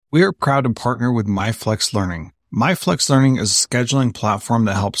We are proud to partner with MyFlexLearning. MyFlexLearning is a scheduling platform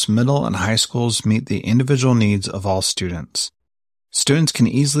that helps middle and high schools meet the individual needs of all students. Students can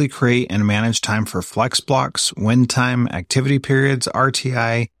easily create and manage time for flex blocks, win time, activity periods,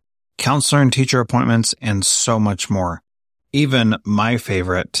 RTI, counselor and teacher appointments, and so much more. Even my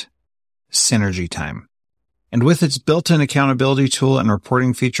favorite, Synergy Time. And with its built-in accountability tool and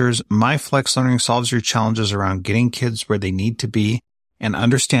reporting features, MyFlexLearning solves your challenges around getting kids where they need to be and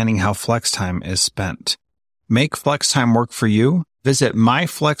understanding how flex time is spent. Make flex time work for you. Visit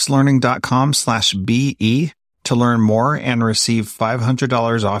myflexlearning.com/BE to learn more and receive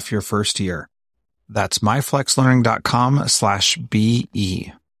 $500 off your first year. That's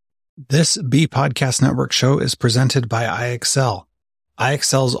myflexlearning.com/BE. This B Podcast Network show is presented by iExcel.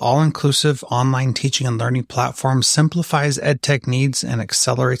 iExcel's all-inclusive online teaching and learning platform simplifies edtech needs and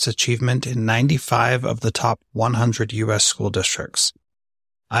accelerates achievement in 95 of the top 100 U.S. school districts.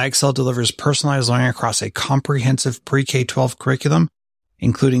 iExcel delivers personalized learning across a comprehensive pre-K-12 curriculum,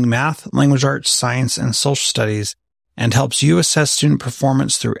 including math, language arts, science, and social studies, and helps you assess student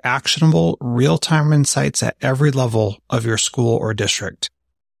performance through actionable, real-time insights at every level of your school or district.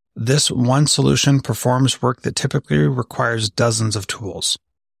 This one solution performs work that typically requires dozens of tools.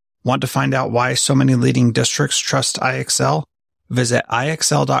 Want to find out why so many leading districts trust iExcel? Visit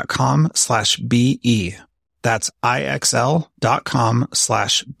iexcel.com/BE. That's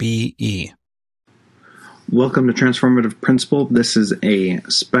iexcel.com/BE. Welcome to Transformative Principal. This is a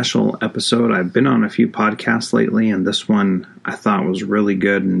special episode. I've been on a few podcasts lately, and this one I thought was really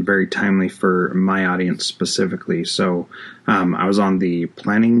good and very timely for my audience specifically. So I was on the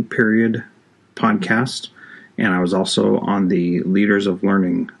Planning Period podcast, and I was also on the Leaders of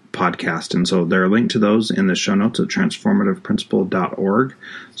Learning podcast. And so there are links to those in the show notes at transformativeprincipal.org.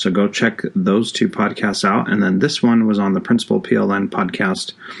 So go check those two podcasts out. And then this one was on the PrincipalPLN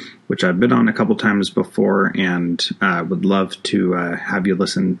podcast, which I've been on a couple times before, and would love to have you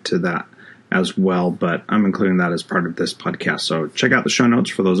listen to that as well. But I'm including that as part of this podcast. So check out the show notes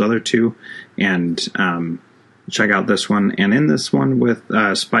for those other two, and check out this one. And in this one with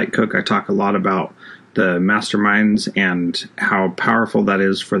Spike Cook, I talk a lot about the masterminds and how powerful that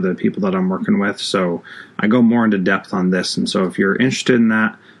is for the people that I'm working with. So I go more into depth on this. And so if you're interested in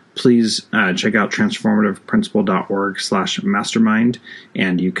that, please check out transformativeprincipal.org/mastermind,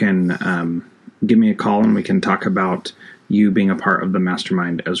 and you can give me a call and we can talk about you being a part of the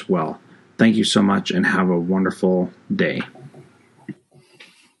mastermind as well. Thank you so much and have a wonderful day.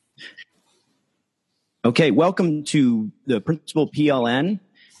 Okay, welcome to the Principal PLN,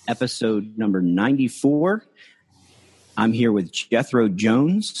 episode number 94. I'm here with Jethro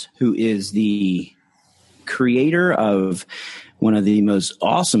Jones, who is the creator of one of the most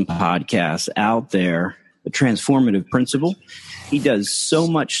awesome podcasts out there, The Transformative Principal. He does so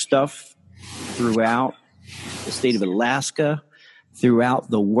much stuff throughout the state of Alaska, throughout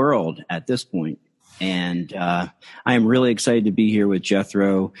the world at this point. And I am really excited to be here with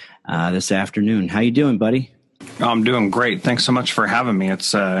Jethro this afternoon. How you doing, buddy? I'm doing great. Thanks so much for having me.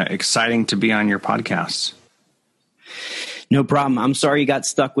 It's exciting to be on your podcast. No problem. I'm sorry you got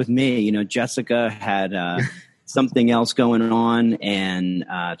stuck with me. You know, Jessica had something else going on, and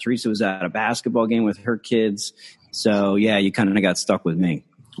Teresa was at a basketball game with her kids. So, yeah, you kind of got stuck with me.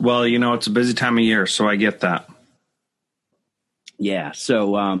 Well, you know, it's a busy time of year, so I get that. Yeah.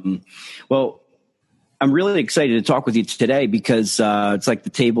 So, well, I'm really excited to talk with you today because it's like the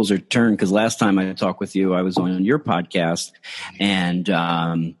tables are turned, because last time I talked with you, I was on your podcast, and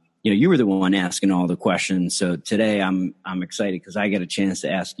you were the one asking all the questions. So today I'm excited because I get a chance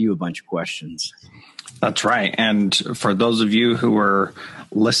to ask you a bunch of questions. That's right. And for those of you who are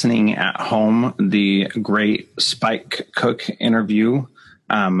listening at home, the great Spike Cook interview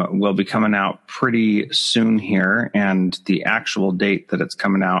will be coming out pretty soon here. And the actual date that it's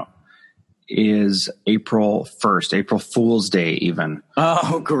coming out is April 1st, April Fool's Day even.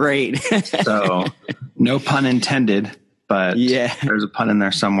 Oh, great. So no pun intended, but yeah, there's a pun in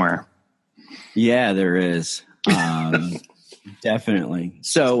there somewhere. Yeah, there is. Definitely.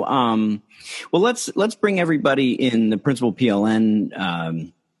 So, well, let's bring everybody in the Principal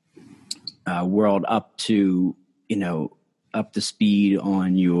PLN world up to speed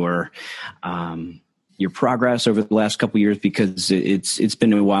on your progress over the last couple of years, because it's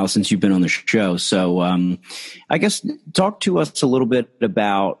been a while since you've been on the show. So, I guess talk to us a little bit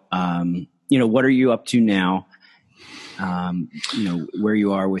about what are you up to now? Where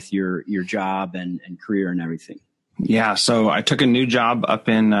you are with your job and career and everything. Yeah. So I took a new job up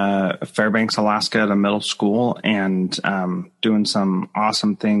in Fairbanks, Alaska at a middle school, and doing some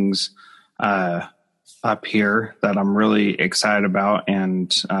awesome things up here that I'm really excited about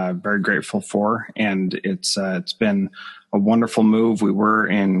and very grateful for. And it's been a wonderful move. We were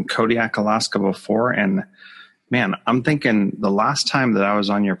in Kodiak, Alaska before, and man, I'm thinking the last time that I was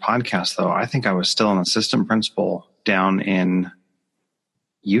on your podcast, though, I think I was still an assistant principal down in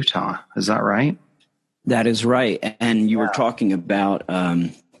Utah. Is that right? That is right. And you were talking about,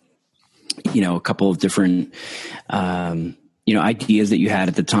 a couple of different, ideas that you had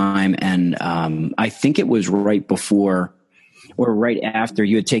at the time. And I think it was right before or right after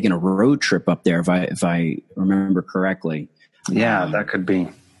you had taken a road trip up there, if I remember correctly. Yeah, that could be.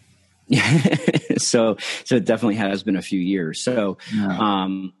 So it definitely has been a few years. So,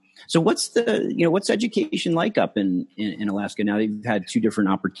 so what's education like up in Alaska now that you've had two different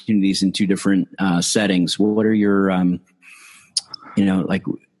opportunities in two different settings? What are your,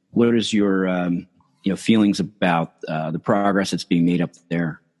 what is your, feelings about the progress that's being made up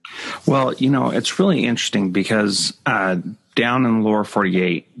there? Well, it's really interesting because down in the lower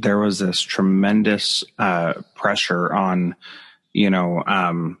 48, there was this tremendous pressure on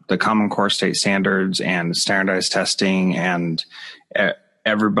the Common Core state standards and standardized testing, and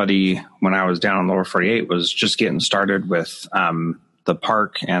everybody, when I was down in lower 48, was just getting started with the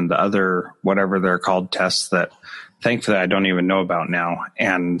PARC and the other, whatever they're called, tests that thankfully I don't even know about now.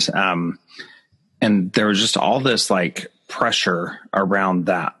 And there was just all this like pressure around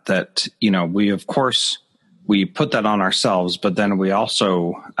that, we put that on ourselves, but then we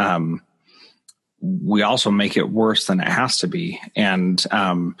also make it worse than it has to be. And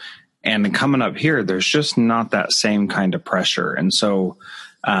coming up here, there's just not that same kind of pressure. And so,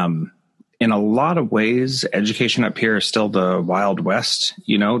 in a lot of ways, education up here is still the Wild West.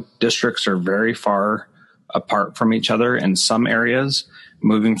 Districts are very far apart from each other in some areas.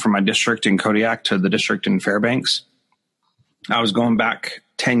 Moving from my district in Kodiak to the district in Fairbanks, I was going back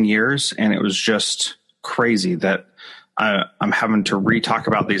 10 years, and it was just crazy that I'm having to re-talk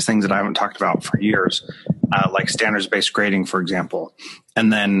about these things that I haven't talked about for years, like standards-based grading, for example.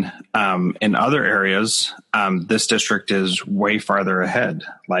 And then in other areas, this district is way farther ahead.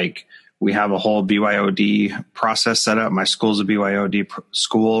 Like we have a whole BYOD process set up. My school's a BYOD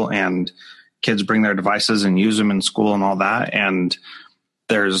school, and kids bring their devices and use them in school and all that. And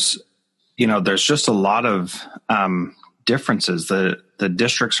there's just a lot of differences. The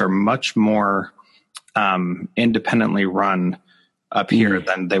districts are much more independently run up here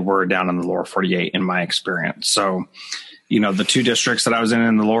than they were down in the lower 48 in my experience. So, the two districts that I was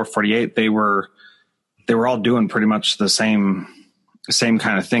in the lower 48, they were all doing pretty much the same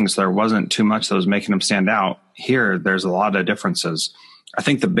kind of things. So there wasn't too much that was making them stand out. Here, there's a lot of differences. I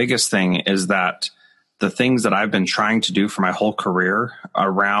think the biggest thing is that the things that I've been trying to do for my whole career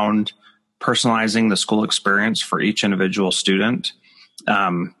around personalizing the school experience for each individual student,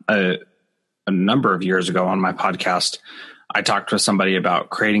 a number of years ago on my podcast, I talked with somebody about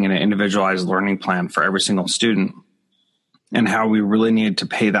creating an individualized learning plan for every single student and how we really needed to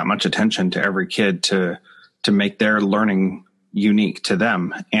pay that much attention to every kid to make their learning unique to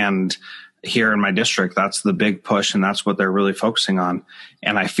them. And here in my district, that's the big push, and that's what they're really focusing on.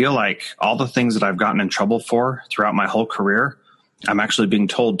 And I feel like all the things that I've gotten in trouble for throughout my whole career, I'm actually being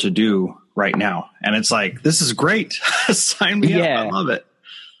told to do right now. And it's like, this is great. Sign me up. I love it.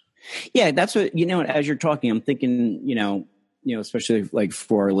 Yeah, that's what, as you're talking, I'm thinking, especially like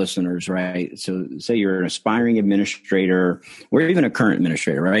for our listeners, right? So say you're an aspiring administrator or even a current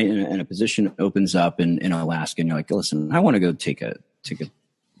administrator, right? And a position opens up in Alaska, and you're like, listen, I want to go take a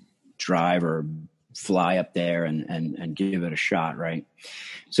drive or fly up there and give it a shot, right?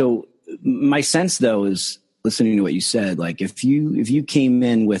 So my sense, though, is listening to what you said, like if you came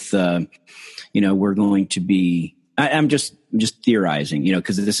in with, we're going to be, I'm just theorizing,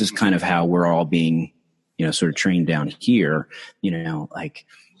 because this is kind of how we're all being, sort of trained down here,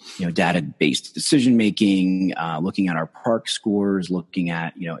 data-based decision-making, looking at our PARC scores, looking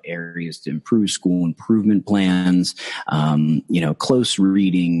at, areas to improve school improvement plans, close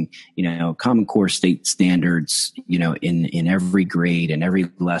reading, Common Core state standards, in every grade and every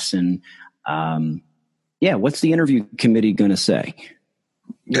lesson. What's the interview committee going to say?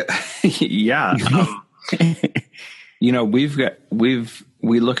 Yeah. We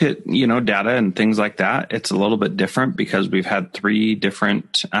look at, data and things like that. It's a little bit different because we've had 3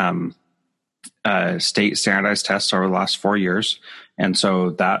 different state standardized tests over the last 4 years. And so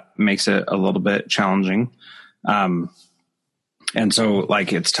that makes it a little bit challenging. And so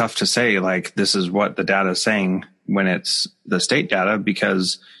it's tough to say, this is what the data is saying when it's the state data,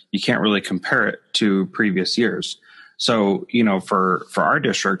 because you can't really compare it to previous years. So, for our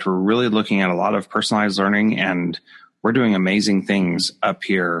district, we're really looking at a lot of personalized learning, and we're doing amazing things up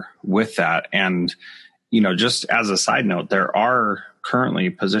here with that. And just as a side note, there are currently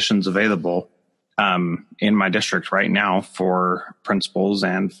positions available in my district right now for principals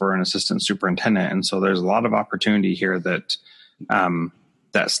and for an assistant superintendent. And so there's a lot of opportunity here that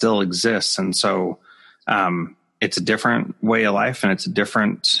still exists. And so it's a different way of life and it's a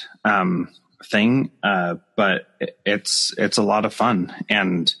different thing, but it's a lot of fun.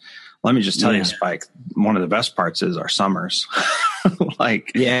 And let me just tell you, Spike, one of the best parts is our summers.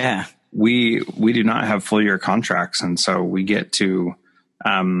 We do not have full year contracts. And so we get to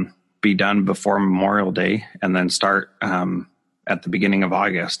be done before Memorial Day and then start at the beginning of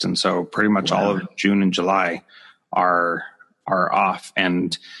August. And so pretty much all of June and July are off.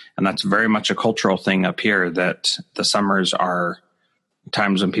 And that's very much a cultural thing up here, that the summers are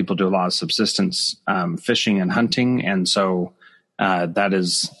times when people do a lot of subsistence fishing and hunting. And so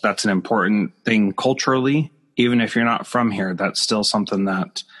that's an important thing culturally. Even if you're not from here, that's still something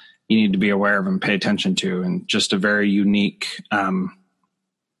that you need to be aware of and pay attention to, and just a very unique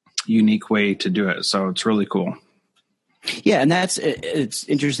way to do it. So it's really cool. Yeah. And it's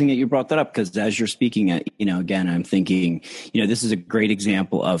interesting that you brought that up, because as you're speaking, again, I'm thinking, this is a great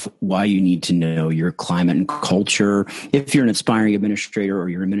example of why you need to know your climate and culture. If you're an aspiring administrator or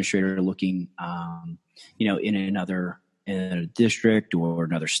you're an administrator looking, in a district or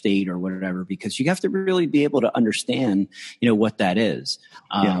another state or whatever, because you have to really be able to understand, what that is.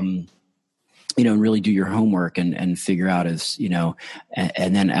 And really do your homework and figure out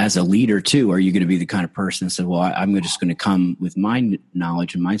and then as a leader too, are you going to be the kind of person that said, well, I'm just going to come with my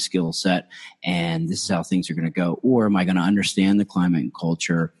knowledge and my skill set, and this is how things are going to go? Or am I going to understand the climate and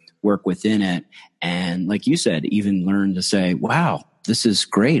culture, work within it, and like you said, even learn to say, wow, this is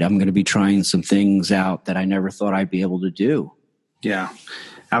great. I'm going to be trying some things out that I never thought I'd be able to do. Yeah,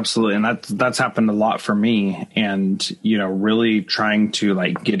 absolutely. And that's happened a lot for me. And, really trying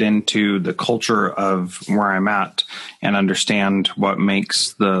to get into the culture of where I'm at and understand what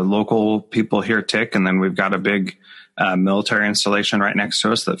makes the local people here tick. And then we've got a big military installation right next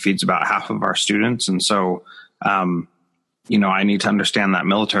to us that feeds about half of our students. And so, I need to understand that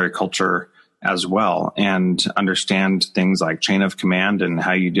military culture as well, and understand things like chain of command and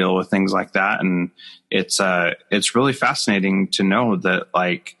how you deal with things like that. And it's really fascinating to know that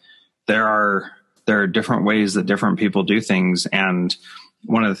there are different ways that different people do things. And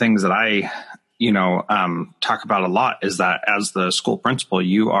one of the things that I, talk about a lot is that as the school principal,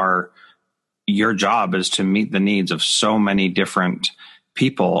 your job is to meet the needs of so many different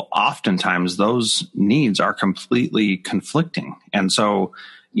people. Oftentimes those needs are completely conflicting. And so,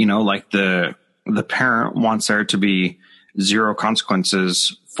 the parent wants there to be zero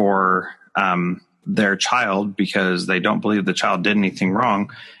consequences for their child because they don't believe the child did anything wrong.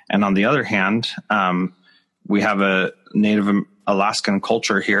 And on the other hand, we have a Native Alaskan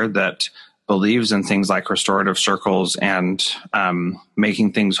culture here that believes in things like restorative circles and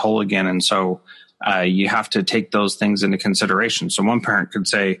making things whole again. And so you have to take those things into consideration. So one parent could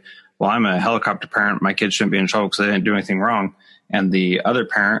say, well, I'm a helicopter parent. My kids shouldn't be in trouble because they didn't do anything wrong. And the other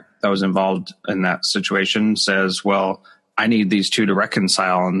parent that was involved in that situation says, well, I need these two to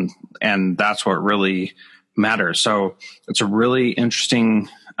reconcile. And that's what really matters. So it's a really interesting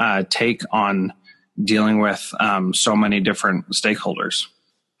take on dealing with so many different stakeholders.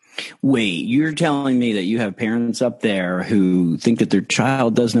 Wait, you're telling me that you have parents up there who think that their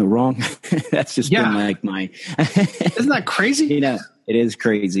child does no wrong? That's just been like my... Isn't that crazy? It is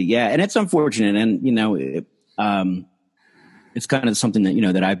crazy. Yeah. And it's unfortunate. And, it's kind of something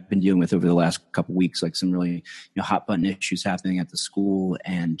that, that I've been dealing with over the last couple of weeks, like some really, hot button issues happening at the school.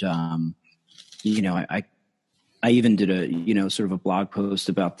 And, I even did a, sort of a blog post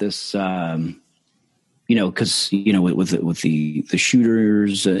about this, cause, with the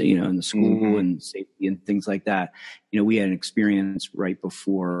shooters, in the school and safety and things like that, we had an experience right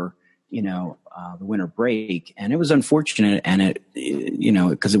before, the winter break, and it was unfortunate, and it,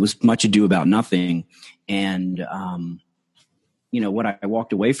 cause it was much ado about nothing. And, what I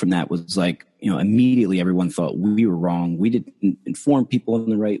walked away from that was immediately everyone thought we were wrong. We didn't inform people in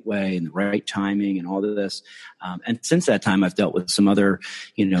the right way and the right timing and all of this. And since that time, I've dealt with some other,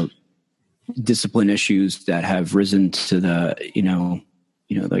 discipline issues that have risen to the,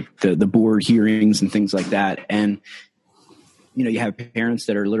 the board hearings and things like that. And, you have parents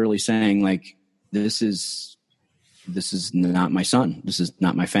that are literally saying this is not my son. This is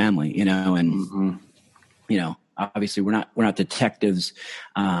not my family, and, obviously we're not detectives,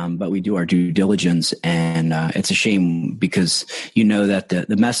 but we do our due diligence, and it's a shame because that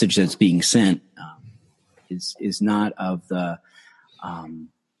the message that's being sent is not of the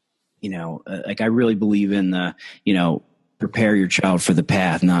I really believe in the prepare your child for the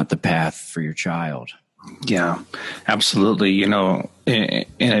path, not the path for your child. Yeah, absolutely. In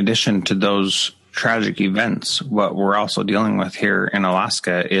addition to those tragic events, what we're also dealing with here in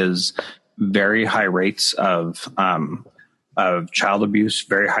Alaska is very high rates of child abuse,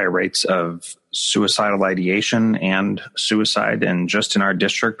 very high rates of suicidal ideation and suicide. And just in our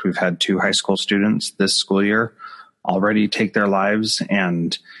district, we've had 2 high school students this school year already take their lives,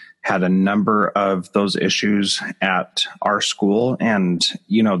 and had a number of those issues at our school. And,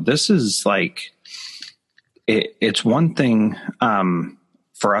 this is like, it's one thing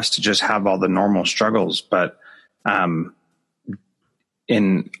for us to just have all the normal struggles, but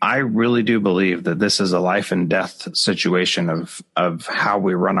I really do believe that this is a life and death situation of how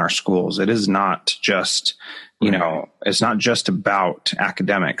we run our schools. It is not just, it's not just about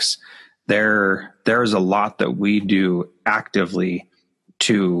academics. There's a lot that we do actively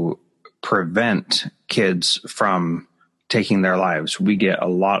to prevent kids from taking their lives. We get a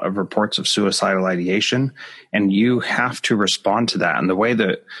lot of reports of suicidal ideation, and you have to respond to that. And the way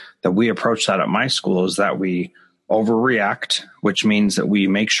that we approach that at my school is that we overreact, which means that we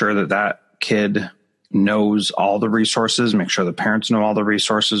make sure that kid knows all the resources, make sure the parents know all the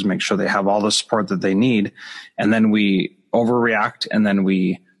resources, make sure they have all the support that they need. And then we overreact, and then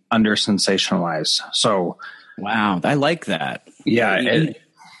we under sensationalize. So, wow, I like that. Yeah,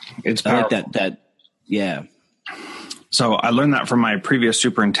 it's powerful. I like that. Yeah. So I learned that from my previous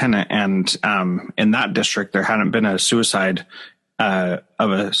superintendent, and in that district, there hadn't been a suicide of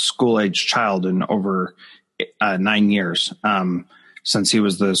a school-age child in over 9 years since he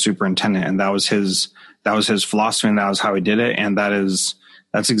was the superintendent, and that was his philosophy, and that was how he did it, and that's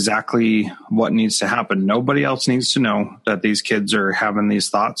exactly what needs to happen. Nobody else needs to know that these kids are having these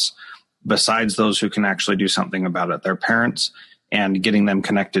thoughts besides those who can actually do something about it, their parents, and getting them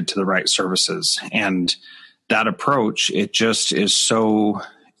connected to the right services. And that approach, it just is so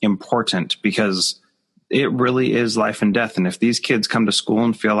important, because it really is life and death. And if these kids come to school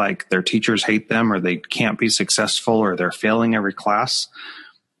and feel like their teachers hate them, or they can't be successful, or they're failing every class,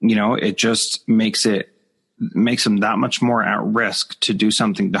 it just makes them that much more at risk to do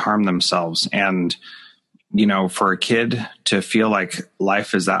something to harm themselves. And, for a kid to feel like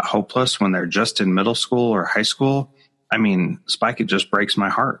life is that hopeless when they're just in middle school or high school, I mean, Spike, it just breaks my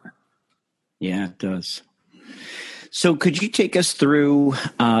heart. Yeah, it does. So could you take us through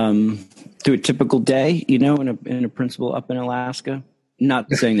a typical day, in a principal up in Alaska?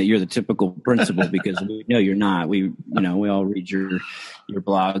 Not saying that you're the typical principal, because we know you're not. We all read your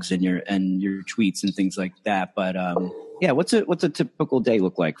blogs and your tweets and things like that. But what's a typical day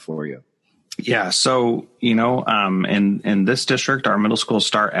look like for you? Yeah. So, in this district, our middle schools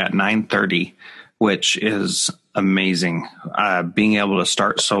start at 9:30, which is amazing. Being able to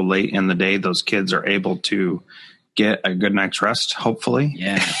start so late in the day, those kids are able to get a good night's rest, hopefully.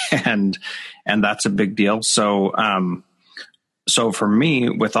 Yeah. and that's a big deal. So, so for me,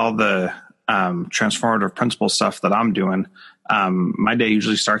 with all the transformative principal stuff that I'm doing, my day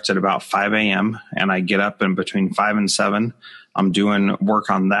usually starts at about 5 a.m. and I get up, and between 5 and 7, I'm doing work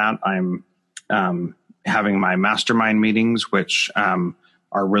on that. I'm having my mastermind meetings, which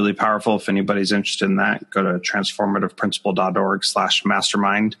are really powerful. If anybody's interested in that, go to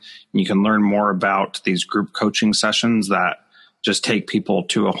transformativeprincipal.org/mastermind. And you can learn more about these group coaching sessions that just take people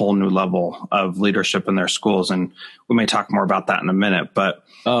to a whole new level of leadership in their schools. And we may talk more about that in a minute, but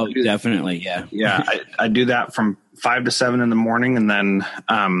definitely. Yeah. Yeah. I do that from 5 to 7 in the morning. And then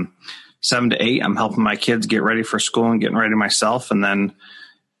 7 to 8, I'm helping my kids get ready for school and getting ready myself. And then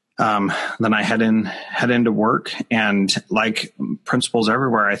I head into work, and like principals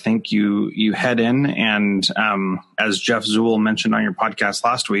everywhere, I think you head in, and as Jeff Zool mentioned on your podcast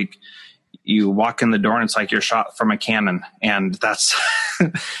last week, you walk in the door and it's like you're shot from a cannon, and that's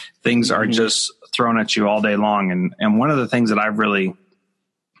things are just thrown at you all day long. And one of the things that I've really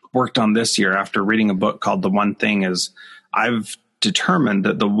worked on this year, after reading a book called The One Thing, is I've determined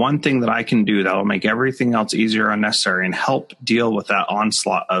that the one thing that I can do that will make everything else easier or unnecessary and help deal with that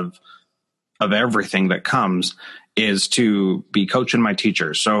onslaught of everything that comes is to be coaching my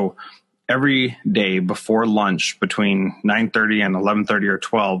teachers. So every day before lunch, between 9:30 and 11:30 or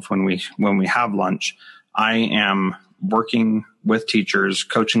 12, when we have lunch, I am working with teachers,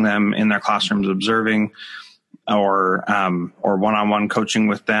 coaching them in their classrooms, observing, or one-on-one coaching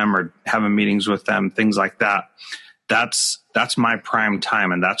with them, or having meetings with them, things like that. That's my prime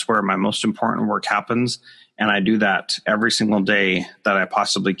time, and that's where my most important work happens. And I do that every single day that I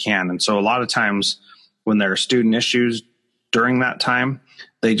possibly can. And so a lot of times when there are student issues during that time,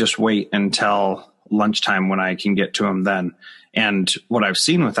 they just wait until lunchtime when I can get to them then. And what I've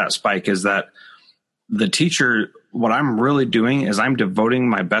seen with that, Spike, is that the teacher, what I'm really doing is I'm devoting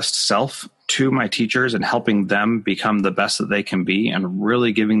my best self to my teachers and helping them become the best that they can be and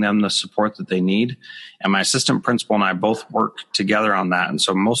really giving them the support that they need. And my assistant principal and I both work together on that. And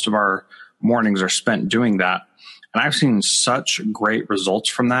so most of our mornings are spent doing that. And I've seen such great results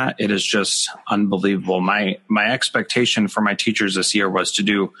from that. It is just unbelievable. My expectation for my teachers this year was to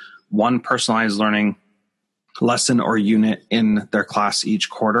do one personalized learning lesson or unit in their class each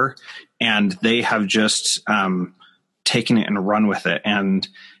quarter. And they have just taken it and run with it. And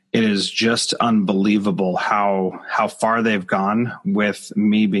it is just unbelievable how far they've gone with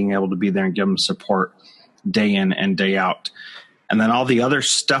me being able to be there and give them support day in and day out. And then all the other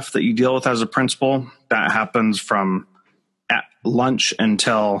stuff that you deal with as a principal, that happens from at lunch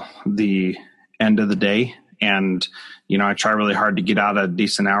until the end of the day. And, I try really hard to get out a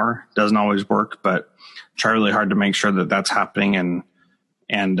decent hour. Doesn't always work, but try really hard to make sure that that's happening.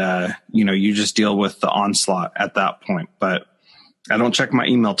 And you just deal with the onslaught at that point. But I don't check my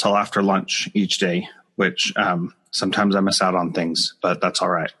email till after lunch each day, which sometimes I miss out on things, but that's all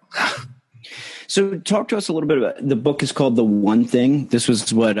right. So talk to us a little bit about, the book is called The One Thing. This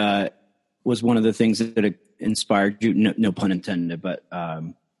was what was one of the things that inspired you, no pun intended, but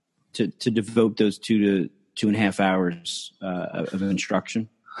to devote those 2 to 2.5 hours of instruction.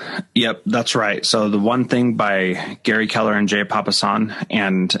 Yep, that's right. So The One Thing by Gary Keller and Jay Papasan,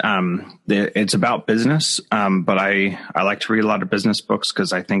 and it's about business, but I like to read a lot of business books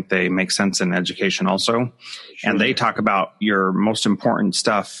because I think they make sense in education also. Sure. And they talk about your most important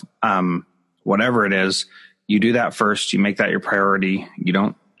stuff, whatever it is, you do that first, you make that your priority. You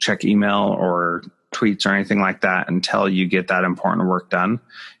don't check email or tweets or anything like that until you get that important work done.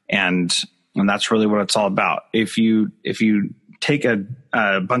 And that's really what it's all about. If you take a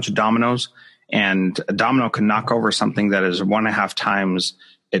bunch of dominoes, and a domino can knock over something that is 1.5 times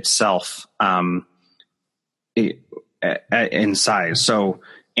itself in size, so,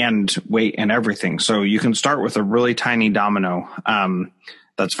 and weight and everything. So you can start with a really tiny domino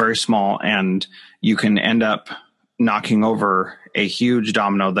that's very small, and you can end up knocking over a huge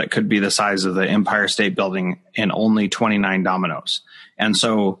domino that could be the size of the Empire State Building in only 29 dominoes. And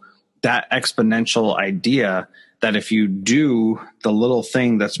so that exponential idea that if you do the little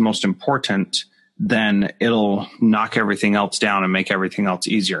thing that's most important, then it'll knock everything else down and make everything else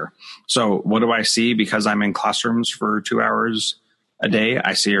easier. So what do I see? Because I'm in classrooms for 2 hours a day,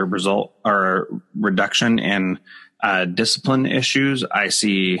 I see a result or a reduction in discipline issues. I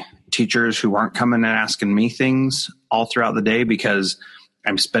see teachers who aren't coming and asking me things all throughout the day because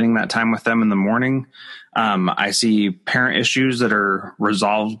I'm spending that time with them in the morning. I see parent issues that are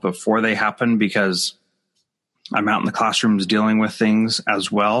resolved before they happen because I'm out in the classrooms dealing with things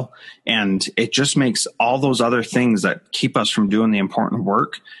as well. And it just makes all those other things that keep us from doing the important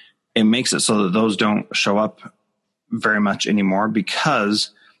work, it makes it so that those don't show up very much anymore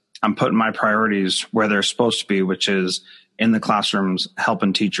because I'm putting my priorities where they're supposed to be, which is in the classrooms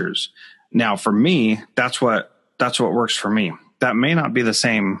helping teachers. Now, for me, that's what works for me. That may not be the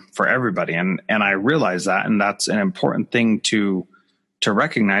same for everybody. And I realize that, and that's an important thing to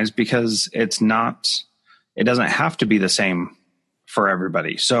recognize because it doesn't have to be the same for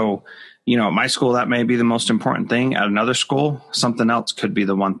everybody. So, at my school, that may be the most important thing. At another school, something else could be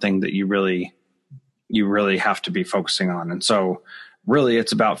the one thing that you really have to be focusing on. And so really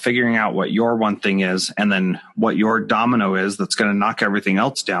it's about figuring out what your one thing is and then what your domino is that's going to knock everything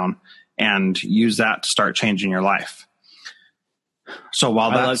else down and use that to start changing your life. So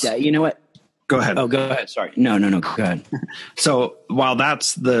while I love that. You know what? Go ahead. Oh, go ahead. Sorry. No. Go ahead. So while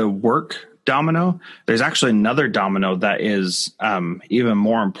that's the work domino, there's actually another domino that is even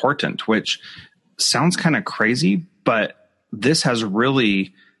more important, which sounds kind of crazy, but this has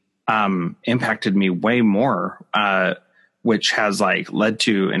really impacted me way more, which has led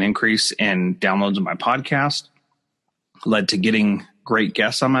to an increase in downloads of my podcast, led to getting great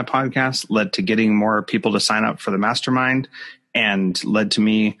guests on my podcast, led to getting more people to sign up for the mastermind, and led to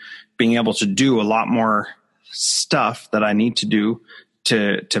me being able to do a lot more stuff that I need to do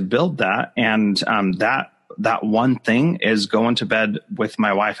to build that. And that one thing is going to bed with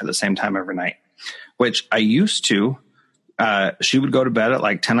my wife at the same time every night, which I used to. She would go to bed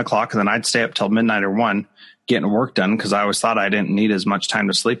at 10 o'clock, and then I'd stay up till midnight or 1 getting work done because I always thought I didn't need as much time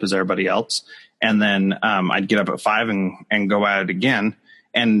to sleep as everybody else. And then I'd get up at 5 and go at it again.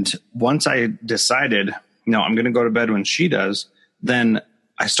 And once I decided, I'm going to go to bed when she does, then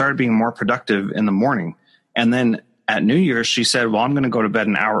I started being more productive in the morning. And then at New Year's, she said, well, I'm going to go to bed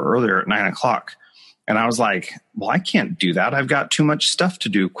an hour earlier at 9 o'clock. And I was like, well, I can't do that. I've got too much stuff to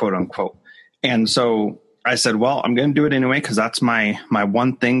do, quote unquote. And so I said, well, I'm going to do it anyway because that's my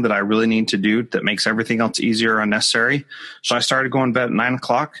one thing that I really need to do that makes everything else easier or unnecessary. So I started going to bed at 9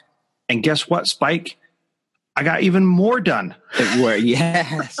 o'clock. And guess what, Spike? I got even more done.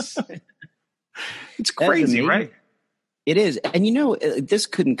 Yes. It's crazy, right? It is. And, this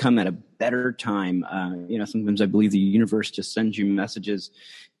couldn't come at a better time. Sometimes I believe the universe just sends you messages,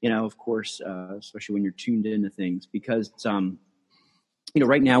 of course, especially when you're tuned into things, because,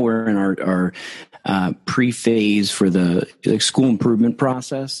 right now we're in our pre-phase for the school improvement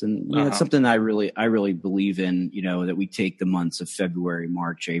process. And, it's something that I really believe in, that we take the months of February,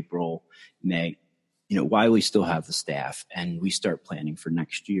 March, April, May, while we still have the staff and we start planning for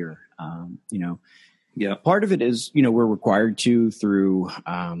next year. Yeah, part of it is, we're required to through,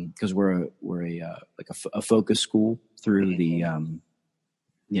 because we're a focus school through the,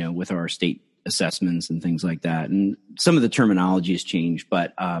 with our state assessments and things like that. And some of the terminology has changed,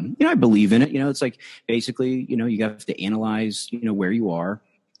 but, I believe in it. It's like basically, you have to analyze, where you are,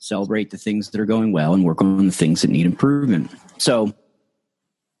 celebrate the things that are going well, and work on the things that need improvement. So,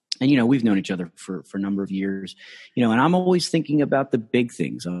 and, we've known each other for a number of years, and I'm always thinking about the big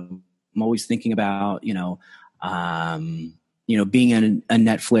things. I'm always thinking about, being a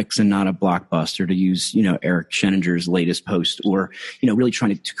Netflix and not a Blockbuster, to use, Eric Scheninger's latest post, or, really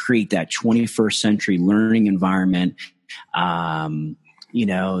trying to create that 21st century learning environment. That's,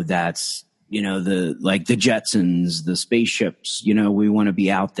 the Jetsons, the spaceships, we want to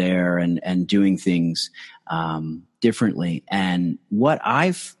be out there and doing things, differently. And what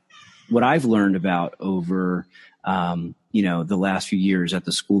I've learned about over, the last few years at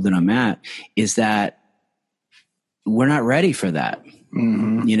the school that I'm at is that we're not ready for that,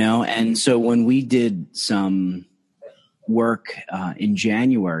 and so when we did some work, in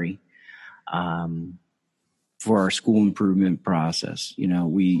January, for our school improvement process,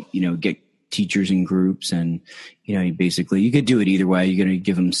 we, get teachers in groups, and, basically you could do it either way. You're going to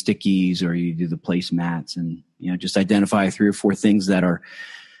give them stickies, or you do the placemats, and, just identify 3 or 4 things that are,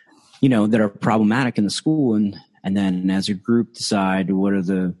 that are problematic in the school. And then as a group decide what are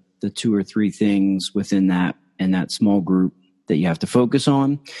the 2 or 3 things within that small group that you have to focus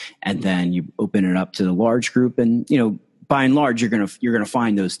on. And then you open it up to the large group, and, by and large, you're going to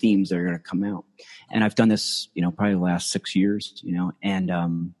find those themes that are going to come out. And I've done this, probably the last 6 years,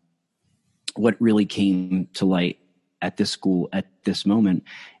 and, what really came to light at this school at this moment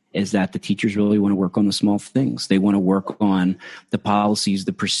is that the teachers really want to work on the small things. They want to work on the policies,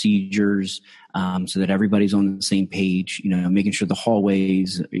 the procedures, so that everybody's on the same page, making sure the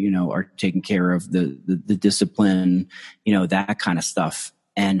hallways, are taken care of, the discipline, that kind of stuff.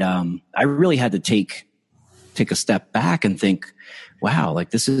 And I really had to take a step back and think, wow,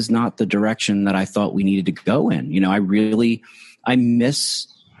 like this is not the direction that I thought we needed to go in.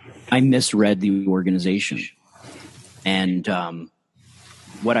 I misread the organization. And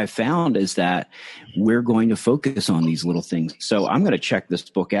what I found is that we're going to focus on these little things. So I'm going to check this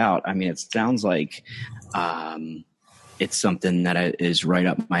book out. I mean, it sounds like it's something that is right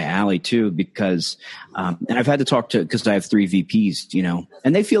up my alley too, because and I've had to talk to, because I have 3 VPs,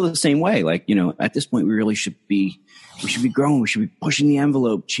 and they feel the same way. Like, at this point, we should be growing. We should be pushing the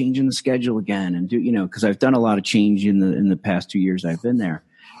envelope, changing the schedule again, and do, because I've done a lot of change in the past 2 years I've been there.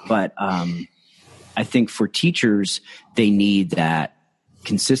 But I think for teachers, they need that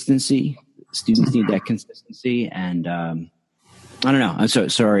consistency. Students need that consistency. And I don't know. I'm so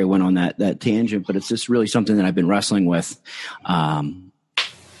sorry I went on that tangent, but it's just really something that I've been wrestling with. And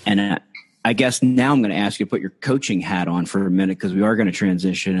I guess now I'm going to ask you to put your coaching hat on for a minute, because we are going to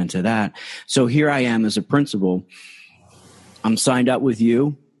transition into that. So here I am as a principal. I'm signed up with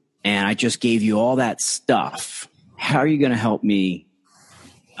you, and I just gave you all that stuff. How are you going to help me?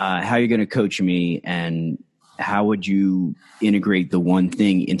 How are you going to coach me? And how would you integrate the one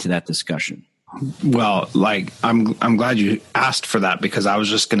thing into that discussion? Well, I'm glad you asked for that, because I was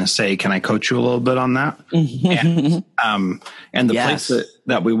just going to say, can I coach you a little bit on that? And the Yes. place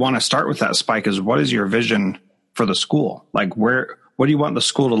that we want to start with that, Spike, is what is your vision for the school? Like, what do you want the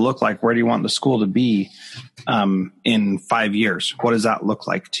school to look like? Where do you want the school to be in 5 years? What does that look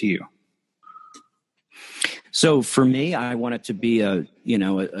like to you? So for me, I want it to be a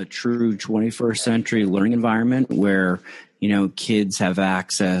true 21st century learning environment where, kids have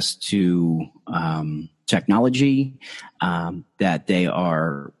access to technology, that they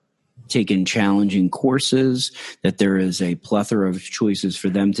are taking challenging courses, that there is a plethora of choices for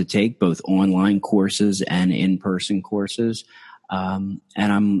them to take, both online courses and in-person courses. And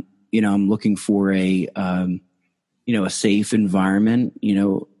I'm looking for a safe environment,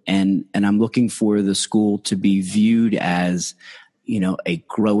 and I'm looking for the school to be viewed as, a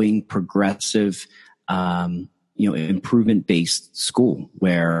growing, progressive, improvement-based school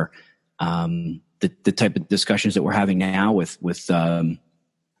where the type of discussions that we're having now with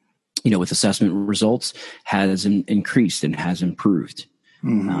with assessment results has increased and has improved.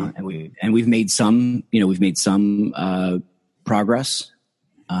 And we've made some progress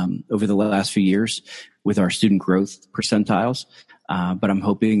over the last few years with our student growth percentiles. But I'm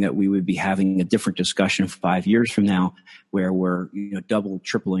hoping that we would be having a different discussion 5 years from now where we're double,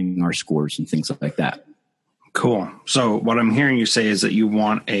 tripling our scores and things like that. Cool. So what I'm hearing you say is that you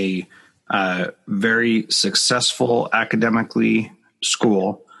want a very successful academically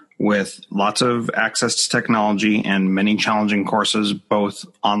school with lots of access to technology and many challenging courses, both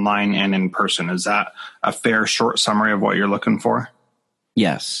online and in person. Is that a fair short summary of what you're looking for?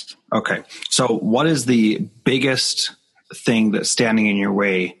 Yes. Okay. So what is the biggest thing that's standing in your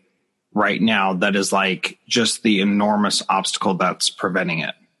way right now that is like just the enormous obstacle that's preventing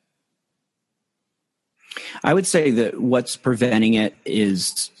it? I would say that what's preventing it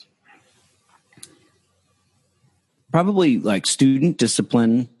is probably like student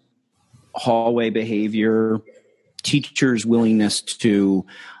discipline, hallway behavior, teachers' willingness to,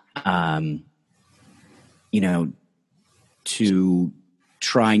 to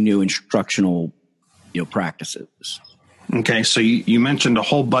try new instructional, practices. Okay, so you mentioned a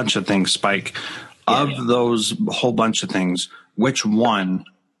whole bunch of things, Spike. Of those whole bunch of things, which one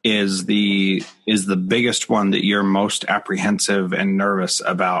is the biggest one that you're most apprehensive and nervous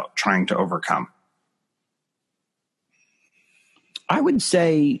about trying to overcome? I would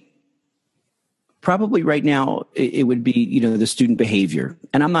say probably right now it would be, the student behavior.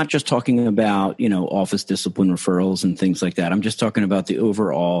 And I'm not just talking about, office discipline referrals and things like that. I'm just talking about the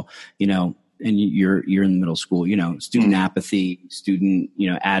overall, and you're in middle school, student apathy, student,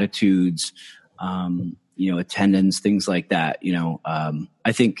 attitudes, attendance, things like that.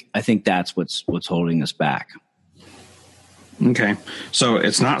 I think that's what's holding us back. Okay. So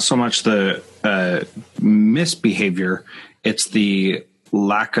it's not so much the misbehavior, it's the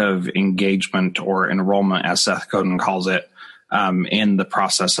lack of engagement or enrollment, as Seth Godin calls it, in the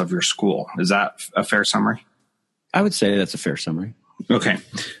process of your school. Is that a fair summary? I would say that's a fair summary. Okay.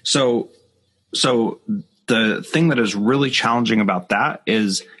 So the thing that is really challenging about that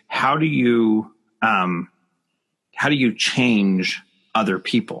is how do you change other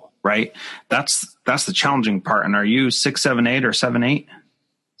people, right? That's the challenging part. And are you 6, 7, 8 or 7, 8?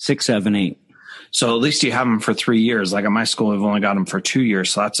 6, 7, 8. So at least you have them for 3 years. Like at my school, we've only got them for 2 years.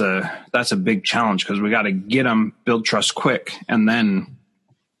 So that's a big challenge because we got to get them, build trust quick, and then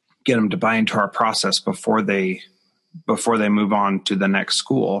get them to buy into our process before they move on to the next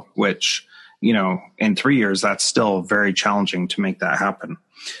school, which, in 3 years, that's still very challenging to make that happen.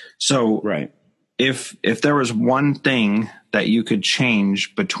 So right. If there was one thing that you could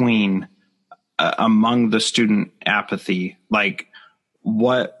change between among the student apathy, like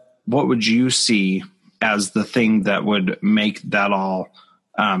what would you see as the thing that would make that all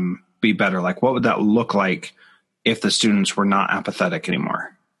be better? Like, what would that look like if the students were not apathetic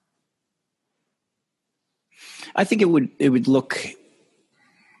anymore? I think it would look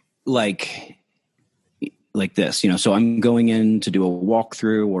like this, so I'm going in to do a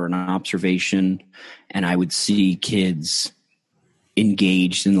walkthrough or an observation, and I would see kids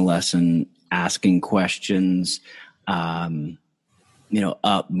engaged in the lesson, asking questions, up,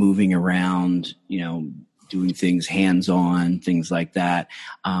 moving around, doing things hands-on, things like that.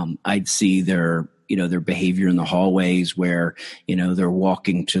 I'd see their behavior in the hallways where, they're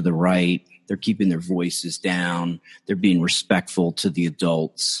walking to the right, they're keeping their voices down, they're being respectful to the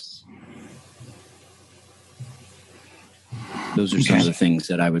adults. Those are some of the things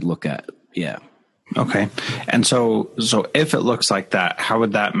that I would look at. Yeah. Okay. And so if it looks like that, how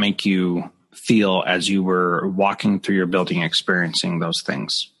would that make you feel as you were walking through your building, experiencing those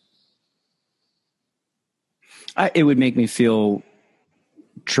things? It would make me feel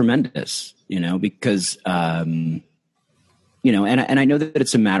tremendous, because, and I know that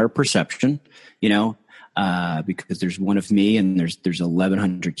it's a matter of perception, because there's one of me and there's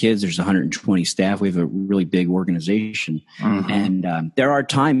 1,100 kids, there's 120 staff. We have a really big organization. Mm-hmm. And there are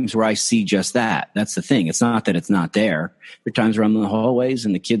times where I see just that. That's the thing. It's not that it's not there. There are times where I'm in the hallways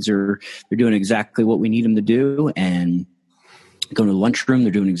and the kids they're doing exactly what we need them to do, and going to the lunchroom,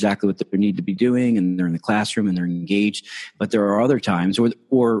 they're doing exactly what they need to be doing, and they're in the classroom and they're engaged. But there are other times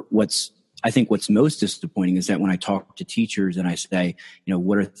or I think what's most disappointing is that when I talk to teachers and I say,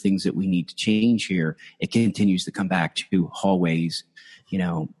 what are things that we need to change here? It continues to come back to hallways,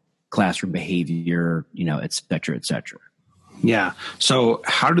 classroom behavior, et cetera, et cetera. Yeah. So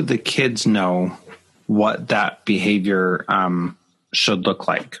how do the kids know what that behavior should look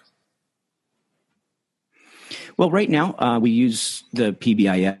like? Well, right now we use the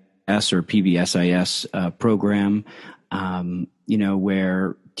PBIS or PBSIS program,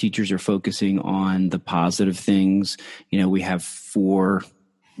 where teachers are focusing on the positive things. We have 4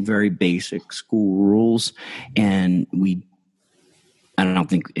 very basic school rules, and I don't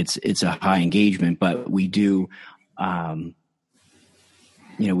think it's a high engagement, but we do,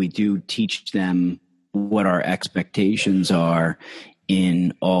 we do teach them what our expectations are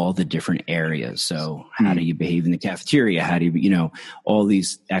in all the different areas. So how do you behave in the cafeteria? How do you, all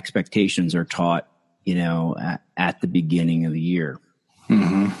these expectations are taught, at the beginning of the year.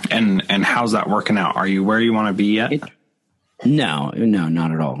 Mm-hmm. And how's that working out? Are you where you want to be yet? No,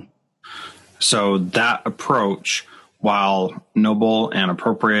 not at all. So that approach, while noble and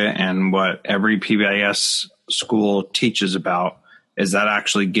appropriate and what every PBIS school teaches about, is that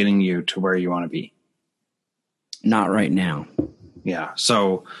actually getting you to where you want to be? Not right now. Yeah.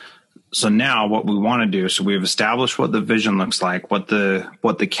 So now what we want to do, so we've established what the vision looks like, what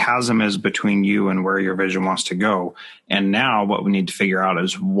the chasm is between you and where your vision wants to go. And now what we need to figure out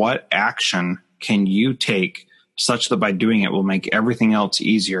is what action can you take such that by doing it will make everything else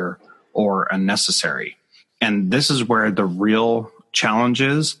easier or unnecessary. And this is where the real challenge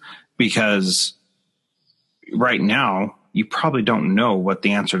is, because right now you probably don't know what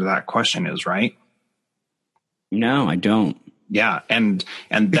the answer to that question is, right? No, I don't. Yeah. And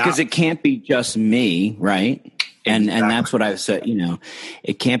because it can't be just me, right? And Exactly. and that's what I've said,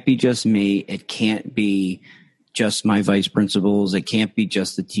 it can't be just me. It can't be just my vice principals. It can't be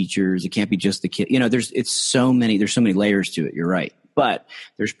just the teachers. It can't be just the kid. There's so many layers to it. You're right. But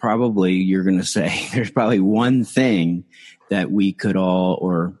there's probably one thing that we could all,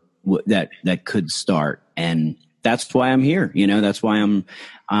 or that could start. And that's why I'm here. That's why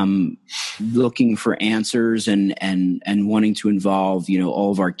I'm looking for answers and wanting to involve,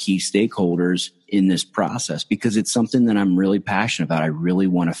 all of our key stakeholders in this process, because it's something that I'm really passionate about. I really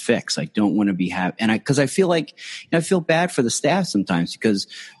want to fix. I don't want to be because I feel like, I feel bad for the staff sometimes, because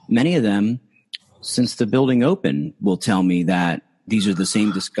many of them, since the building opened, will tell me that these are the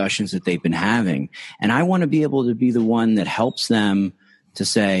same discussions that they've been having. And I want to be able to be the one that helps them to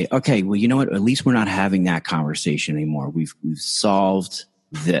say, okay, well, you know what? At least we're not having that conversation anymore. We've solved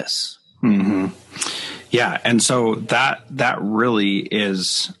this. Mm-hmm. Yeah. And so that really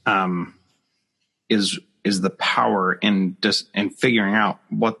is the power in figuring out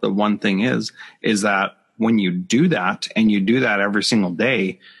what the one thing is that when you do that, and you do that every single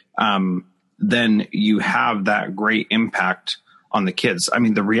day, then you have that great impact on the kids. I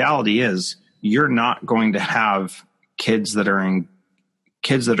mean, the reality is you're not going to have kids that are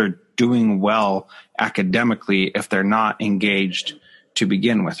doing well academically if they're not engaged to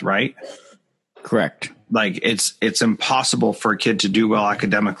begin with, right? Correct. Like it's impossible for a kid to do well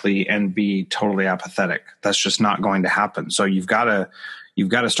academically and be totally apathetic. That's just not going to happen. So you've got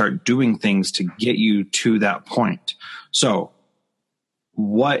to start doing things to get you to that point. So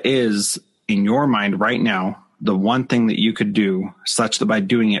what is in your mind right now the one thing that you could do such that by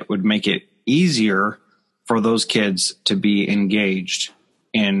doing it would make it easier for those kids to be engaged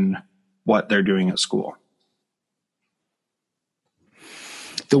in what they're doing at school?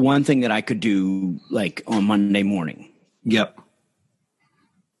 The one thing that I could do, like on Monday morning. Yep.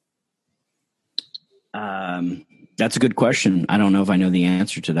 That's a good question. I don't know if I know the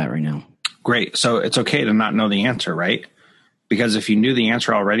answer to that right now. Great. So it's okay to not know the answer, right? Because if you knew the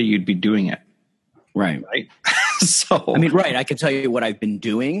answer already, you'd be doing it. Right. So, I mean, right. I can tell you what I've been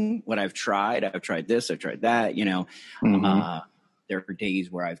doing, what I've tried. I've tried this, I've tried that, Mm-hmm. There are days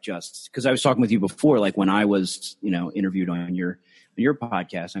where I've because I was talking with you before, like when I was, interviewed on your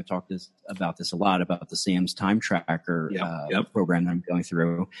podcast, and I've talked about this a lot, about the Sam's Time Tracker program that I'm going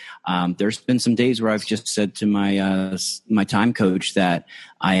through. There's been some days where I've just said to my time coach that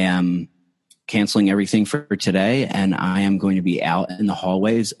I am canceling everything for today, and I am going to be out in the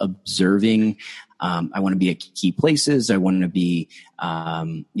hallways observing. I want to be at key places. I want to be,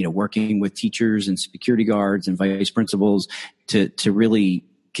 working with teachers and security guards and vice principals to really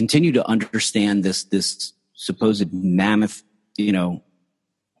continue to understand this supposed mammoth,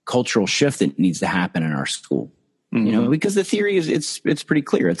 cultural shift that needs to happen in our school. Mm-hmm. Because the theory is it's pretty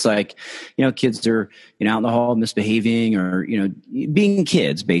clear. It's like, kids are, out in the hall misbehaving or, being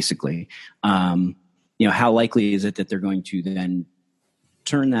kids basically. How likely is it that they're going to then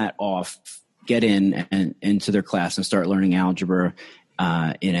turn that off, get in and into their class and start learning algebra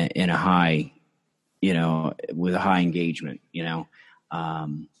in a high, with a high engagement,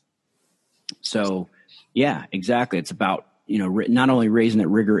 So yeah, exactly. It's about, not only raising that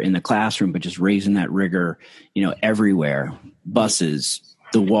rigor in the classroom, but just raising that rigor, everywhere, buses,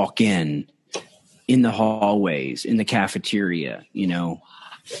 the walk-in, in the hallways, in the cafeteria,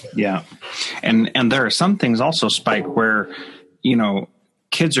 Yeah. And there are some things also, Spike, where,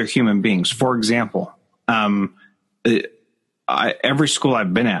 kids are human beings. For example, every school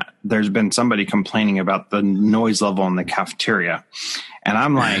I've been at, there's been somebody complaining about the noise level in the cafeteria. And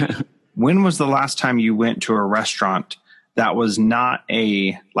I'm like, when was the last time you went to a restaurant that was not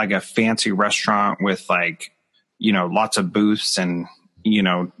a fancy restaurant with lots of booths and,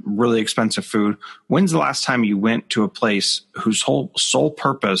 really expensive food? When's the last time you went to a place whose whole sole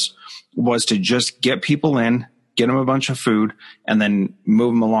purpose was to just get people in, get them a bunch of food, and then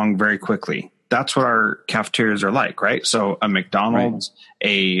move them along very quickly? That's what our cafeterias are like, right? So a McDonald's,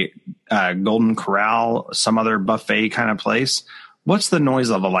 a Golden Corral, some other buffet kind of place. What's the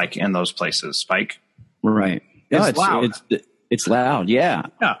noise level like in those places, Spike? Right. It's loud. It's loud. Yeah.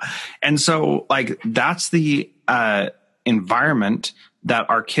 Yeah. And so that's the environment that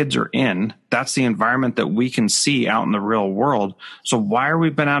our kids are in. That's the environment that we can see out in the real world. So why are we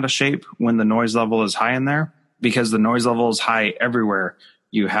bent out of shape when the noise level is high in there? Because the noise level is high everywhere.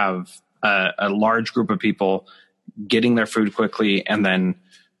 You have a large group of people getting their food quickly and then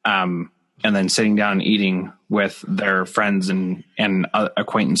sitting down and eating with their friends and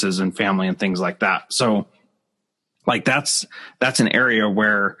acquaintances and family and things like that. So that's an area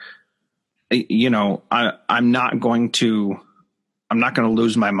where, I'm not going to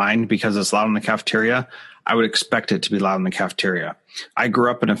lose my mind because it's loud in the cafeteria. I would expect it to be loud in the cafeteria. I grew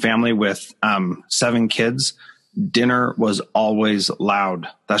up in a family with 7 kids. Dinner was always loud.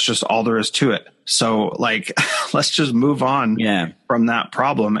 That's just all there is to it. So let's just move on from that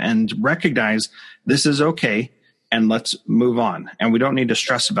problem and recognize this is okay. And let's move on. And we don't need to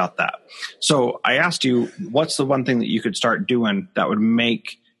stress about that. So I asked you, what's the one thing that you could start doing that would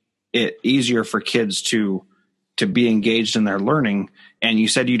make it easier for kids to be engaged in their learning? And you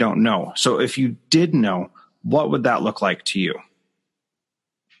said you don't know. So if you did know, what would that look like to you?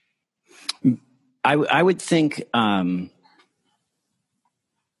 I would think the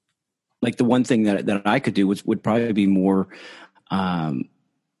one thing that I could do would probably be more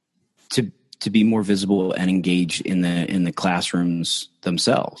to be more visible and engaged in the classrooms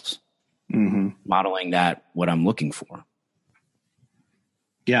themselves, modeling that what I'm looking for.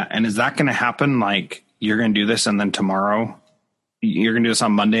 Yeah. And is that going to happen? You're going to do this and then tomorrow you're going to do this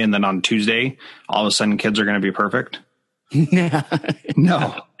on Monday and then on Tuesday, all of a sudden kids are going to be perfect?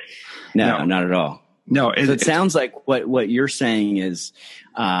 No, not at all. No. So it sounds like what you're saying is,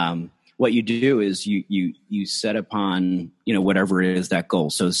 what you do is you set upon, whatever it is, that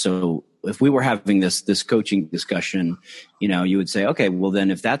goal. So if we were having this coaching discussion, you would say, okay, well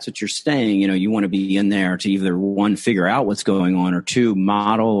then if that's what you're saying, you want to be in there to either 1, figure out what's going on, or 2,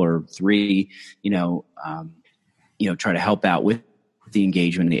 model, or 3, try to help out with the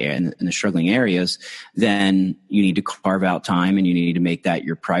engagement in the struggling areas, then you need to carve out time and you need to make that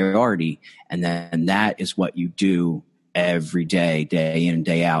your priority. And then that is what you do every day, day in and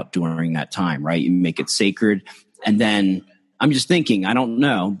day out during that time, right? You make it sacred. And then I'm just thinking, I don't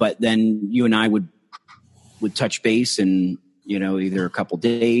know, but then you and I would touch base in, either a couple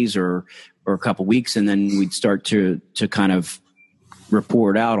days or a couple weeks. And then we'd start to kind of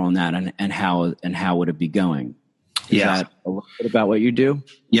report out on that and how would it be going? Is that a little bit about what you do?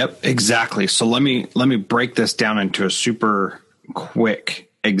 Yep, exactly. So let me break this down into a super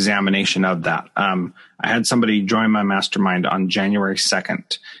quick examination of that. I had somebody join my mastermind on January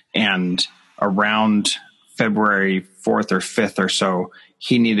 2nd, and around February 4th or 5th or so,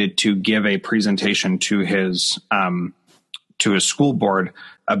 he needed to give a presentation to his school board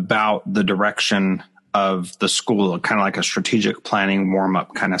about the direction of the school, kind of like a strategic planning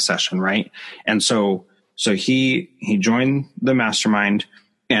warm-up kind of session, right? And so he joined the mastermind,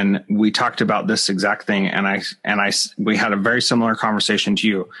 and we talked about this exact thing. And we had a very similar conversation to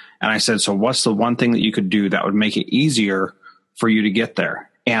you. And I said, so what's the one thing that you could do that would make it easier for you to get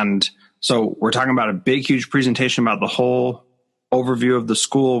there? And so we're talking about a big, huge presentation about the whole overview of the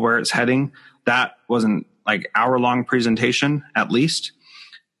school, where it's heading. That wasn't hour-long presentation, at least.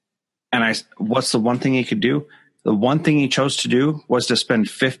 And what's the one thing he could do? The one thing he chose to do was to spend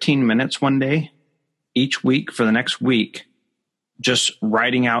 15 minutes one day each week for the next week, just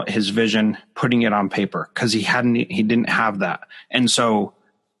writing out his vision, putting it on paper, because he didn't have that. And so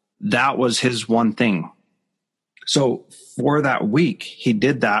that was his one thing. So for that week, he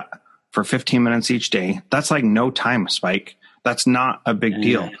did that for 15 minutes each day. That's no time, Spike. That's not a big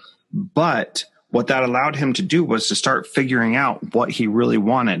deal. But what that allowed him to do was to start figuring out what he really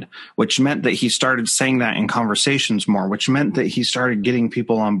wanted, which meant that he started saying that in conversations more, which meant that he started getting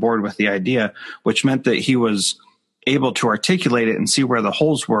people on board with the idea, which meant that he was able to articulate it and see where the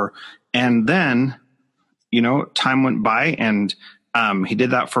holes were. And then, time went by, and he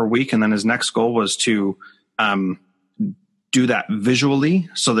did that for a week. And then his next goal was to do that visually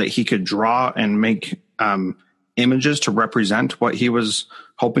so that he could draw and make images to represent what he was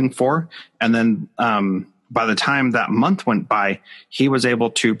hoping for. And then by the time that month went by, he was able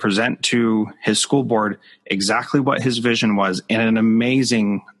to present to his school board exactly what his vision was in an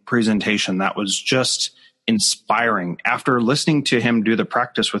amazing presentation that was just inspiring. After listening to him do the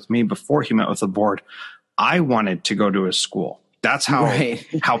practice with me before he met with the board, I wanted to go to his school. That's how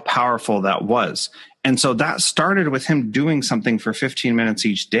how powerful that was. And so that started with him doing something for 15 minutes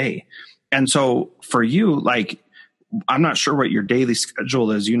each day. And so for you, like, I'm not sure what your daily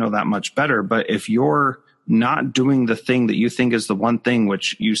schedule is, you know that much better, but if you're not doing the thing that you think is the one thing,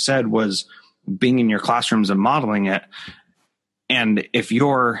 which you said was being in your classrooms and modeling it, and if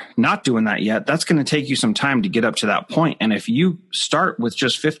you're not doing that yet, that's going to take you some time to get up to that point. And if you start with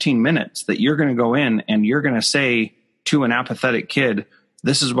just 15 minutes that you're going to go in and you're going to say to an apathetic kid,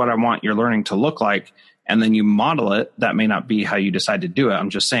 this is what I want your learning to look like, and then you model it, that may not be how you decide to do it.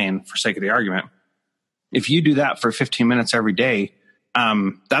 I'm just saying for sake of the argument, if you do that for 15 minutes every day,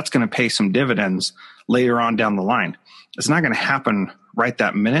 that's going to pay some dividends later on down the line. It's not going to happen right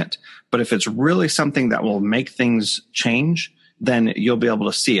that minute, but if it's really something that will make things change, then you'll be able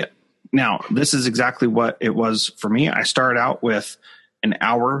to see it. Now, this is exactly what it was for me. I started out with an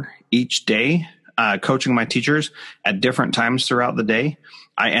hour each day coaching my teachers at different times throughout the day.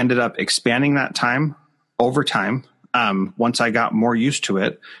 I ended up expanding that time over time once I got more used to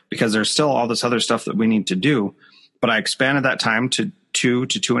it, because there's still all this other stuff that we need to do. But I expanded that time to 2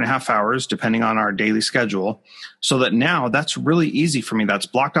 to 2.5 hours, depending on our daily schedule, so that now that's really easy for me. That's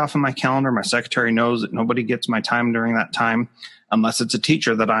blocked off in my calendar. My secretary knows that nobody gets my time during that time unless it's a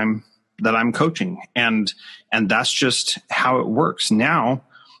teacher that I'm coaching. And that's just how it works. Now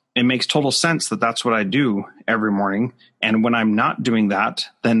it makes total sense that that's what I do every morning. And when I'm not doing that,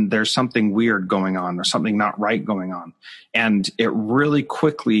 then there's something weird going on or something not right going on. And it really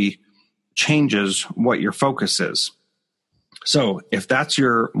quickly changes what your focus is. So if that's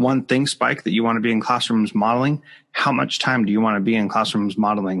your one thing, Spike, that you want to be in classrooms modeling, how much time do you want to be in classrooms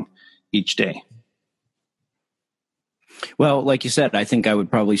modeling each day? Well, like you said, I think I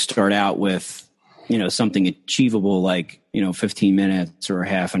would probably start out with, something achievable, like, 15 minutes or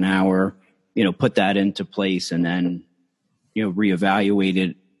half an hour, put that into place and then, reevaluate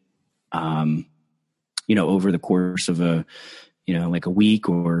it, over the course of like a week,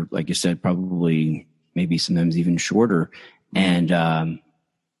 or like you said, probably maybe sometimes even shorter, and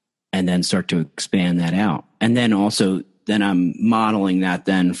then start to expand that out. And then also, then I'm modeling that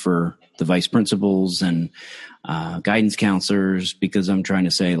then for the vice principals and guidance counselors, because I'm trying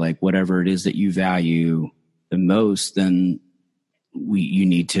to say, like, whatever it is that you value the most, then you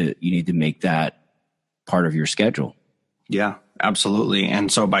need to make that part of your schedule. Yeah, absolutely.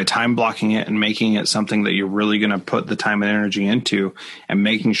 And so by time blocking it and making it something that you're really going to put the time and energy into, and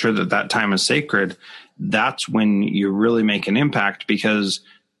making sure that that time is sacred, that's when you really make an impact, because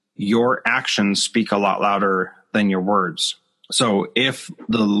your actions speak a lot louder than your words. So if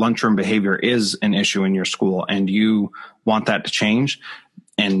the lunchroom behavior is an issue in your school and you want that to change,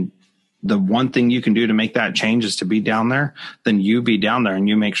 and the one thing you can do to make that change is to be down there, then you be down there and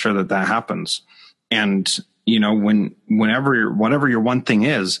you make sure that that happens. And, whatever your one thing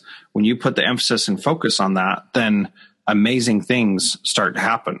is, when you put the emphasis and focus on that, then amazing things start to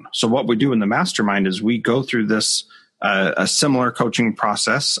happen. So what we do in the mastermind is we go through this, a similar coaching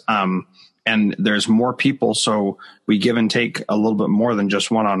process, and there's more people. So we give and take a little bit more than just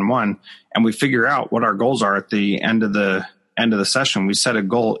one-on-one, and we figure out what our goals are at the end of the session. We set a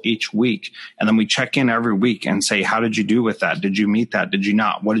goal each week, and then we check in every week and say, how did you do with that? Did you meet that? Did you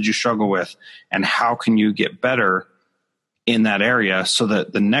not? What did you struggle with? And how can you get better in that area, so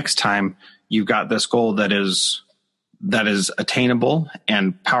that the next time you've got this goal that is attainable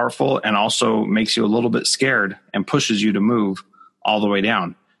and powerful, and also makes you a little bit scared and pushes you to move all the way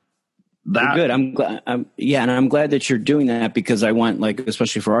down. Well, good. I'm glad. And I'm glad that you're doing that, because I want, like,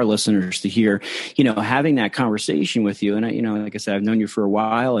 especially for our listeners to hear, having that conversation with you. And like I said, I've known you for a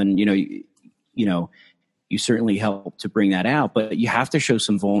while, and you certainly help to bring that out, but you have to show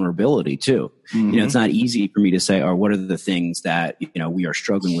some vulnerability too. Mm-hmm. It's not easy for me to say, or what are the things that, we are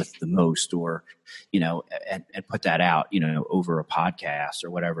struggling with the most, or, and put that out, over a podcast or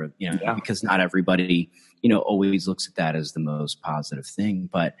whatever, because not everybody, always looks at that as the most positive thing.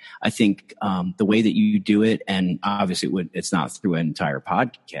 But I think the way that you do it, and obviously it's not through an entire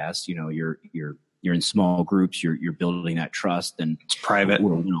podcast, you're in small groups, you're building that trust, and it's private.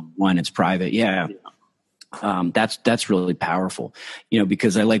 One, it's private. Yeah. That's really powerful,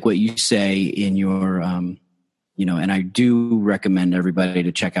 because I like what you say in your, and I do recommend everybody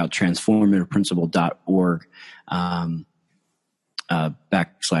to check out transformativeprinciple.org.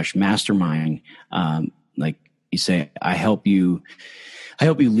 /mastermind. Like you say, I help you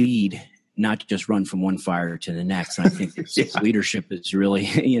lead, not just run from one fire to the next. And I think leadership is really,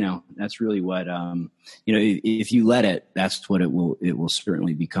 that's really what, if you let it, that's what it will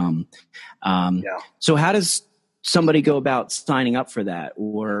certainly become. So how does somebody go about signing up for that?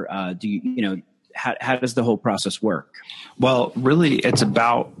 Or do you, how does the whole process work? Well, really, it's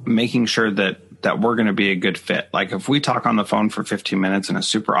about making sure that we're going to be a good fit. Like if we talk on the phone for 15 minutes and it's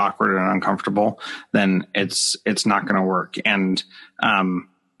super awkward and uncomfortable, then it's not going to work. And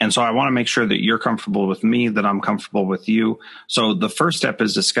so I want to make sure that you're comfortable with me, that I'm comfortable with you. So the first step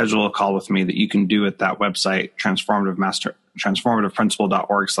is to schedule a call with me that you can do at that website,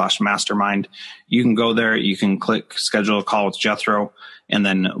 transformativeprincipal.org/mastermind. You can go there, you can click schedule a call with Jethro, and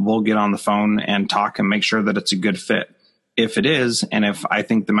then we'll get on the phone and talk and make sure that it's a good fit. If it is, and if I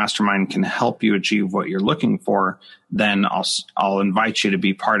think the mastermind can help you achieve what you're looking for, then I'll invite you to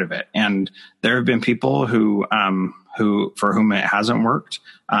be part of it. And there have been people who for whom it hasn't worked,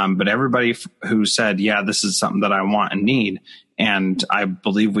 but everybody who said, yeah, this is something that I want and need, and I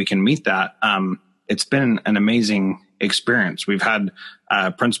believe we can meet that. It's been an amazing experience. We've had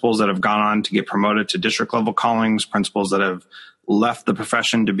principals that have gone on to get promoted to district level callings, principals that have left the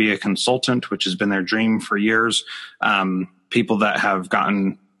profession to be a consultant, which has been their dream for years. People that have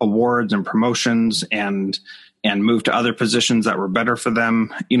gotten awards and promotions and moved to other positions that were better for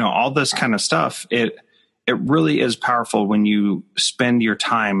them. All this kind of stuff. It really is powerful when you spend your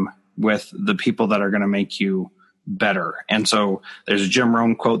time with the people that are going to make you better. And so there's a Jim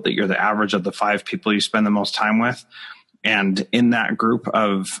Rohn quote that you're the average of the 5 people you spend the most time with. And in that group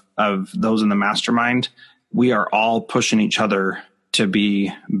of those in the mastermind, we are all pushing each other to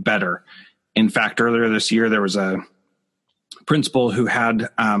be better. In fact, earlier this year, there was a principal who had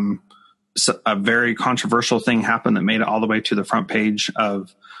a very controversial thing happen that made it all the way to the front page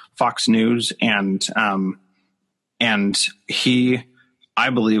of Fox News. And he, I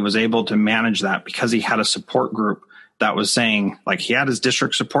believe, was able to manage that because he had a support group that was saying, like, he had his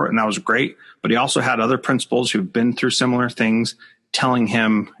district support and that was great, but he also had other principals who've been through similar things telling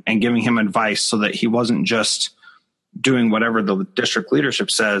him and giving him advice so that he wasn't just doing whatever the district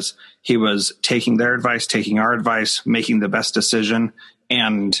leadership says. He was taking their advice, taking our advice, making the best decision.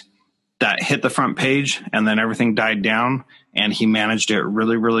 And that hit the front page, and then everything died down, and he managed it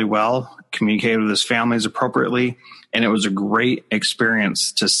really, really well, communicated with his families appropriately. And it was a great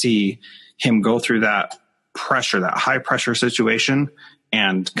experience to see him go through that pressure, that high pressure situation,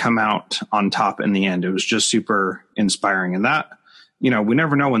 and come out on top in the end. It was just super inspiring. And that, we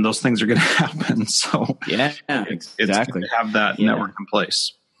never know when those things are going to happen. So yeah, it's exactly. good to have that network in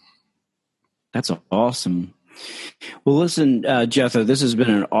place. That's awesome. Well, listen, Jethro, this has been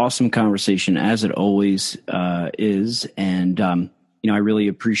an awesome conversation, as it always is. And, I really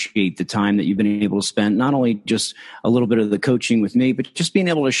appreciate the time that you've been able to spend, not only just a little bit of the coaching with me, but just being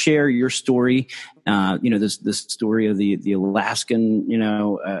able to share your story, this story of the Alaskan,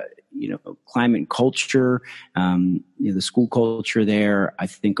 climate and culture, the school culture there. I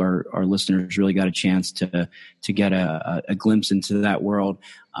think our listeners really got a chance to get a glimpse into that world.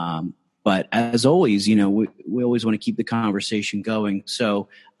 But as always, we always want to keep the conversation going. So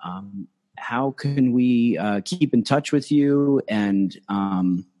how can we keep in touch with you and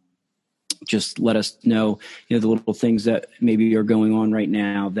just let us know, the little things that maybe are going on right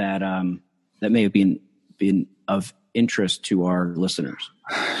now that may have been of interest to our listeners?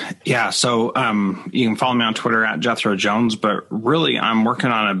 Yeah. So you can follow me on Twitter at Jethro Jones, but really I'm working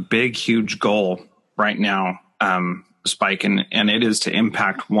on a big, huge goal right now, Spike, and it is to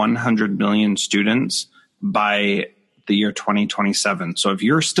impact 100 million students by the year 2027. So if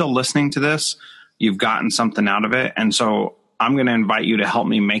you're still listening to this, you've gotten something out of it. And so I'm going to invite you to help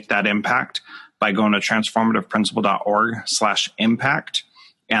me make that impact by going to transformativeprincipal.org/impact.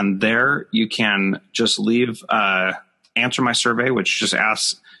 And there you can just answer my survey, which just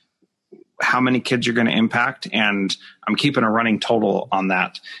asks how many kids you're going to impact. And I'm keeping a running total on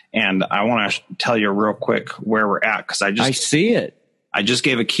that. And I want to tell you real quick where we're at, because I see it. I just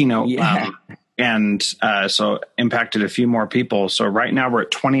gave a keynote. Yeah. So impacted a few more people. So right now we're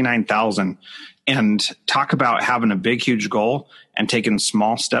at 29,000, and talk about having a big, huge goal and taking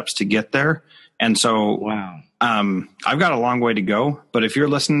small steps to get there. And so, wow. I've got a long way to go, but if you're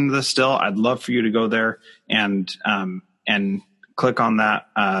listening to this still, I'd love for you to go there and click on that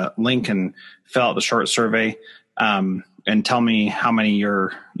link and fill out the short survey, and tell me how many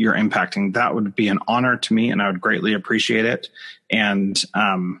you're impacting. That would be an honor to me, and I would greatly appreciate it. And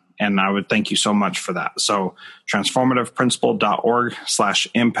I would thank you so much for that. So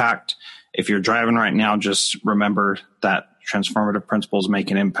transformativeprincipal.org/impact. If you're driving right now, just remember that Transformative Principles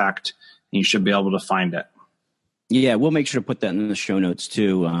Make an Impact, and you should be able to find it. Yeah, we'll make sure to put that in the show notes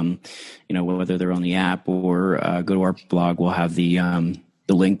too. Whether they're on the app or go to our blog, we'll have the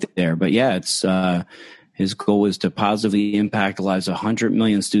link there. But yeah, it's his goal is to positively impact the lives of 100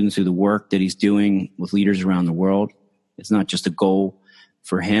 million students through the work that he's doing with leaders around the world. It's not just a goal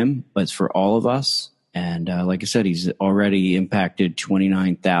for him, but it's for all of us. And like I said, he's already impacted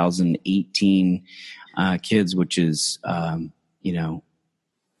 29,018 kids, which is,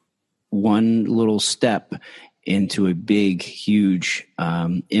 one little step into a big, huge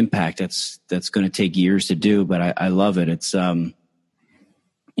impact that's going to take years to do. But I love it. It's, I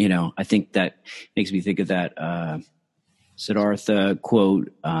think that makes me think of that Siddhartha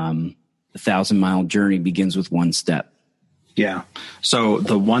quote, "The 1,000-mile journey begins with one step." Yeah. So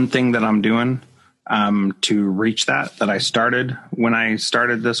the one thing that I'm doing to reach that I started when I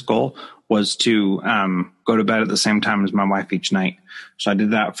started this goal was to go to bed at the same time as my wife each night. So I did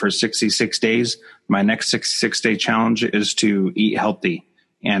that for 66 days. My next 66-day challenge is to eat healthy.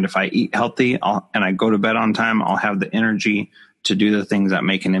 And if I eat healthy and I go to bed on time, I'll have the energy to do the things that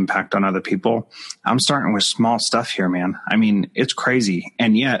make an impact on other people. I'm starting with small stuff here, man. I mean, it's crazy.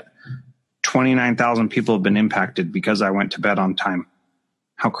 And yet 29,000 people have been impacted because I went to bed on time.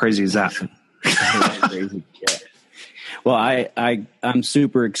 How crazy is that? That's crazy. Yeah. Well, I'm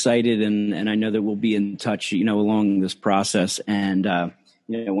super excited, and I know that we'll be in touch, along this process. And,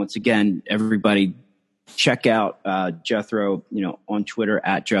 once again, everybody check out Jethro, on Twitter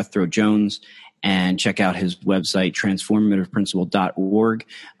at Jethro Jones, and check out his website, transformativeprinciple.org.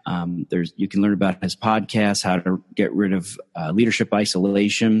 You can learn about his podcast, how to get rid of leadership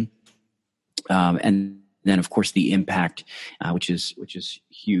isolation, and then, of course, the impact, which is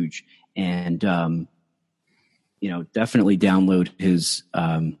huge. And, definitely download his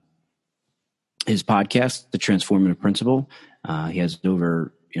podcast, The Transformative Principle. He has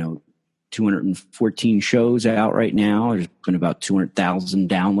over, 214 shows out right now. There's been about 200,000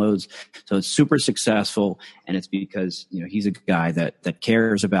 downloads. So it's super successful. And it's because, he's a guy that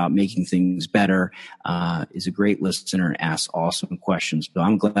cares about making things better, is a great listener, and asks awesome questions. So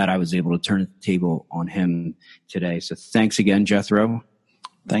I'm glad I was able to turn the table on him today. So thanks again, Jethro.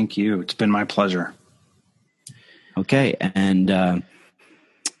 Thank you. It's been my pleasure. Okay. And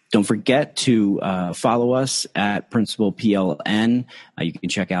don't forget to follow us at PrincipalPLN. You can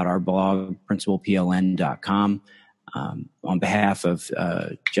check out our blog, PrincipalPLN.com. On behalf of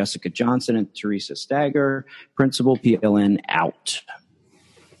Jessica Johnson and Teresa Stagger, PrincipalPLN out.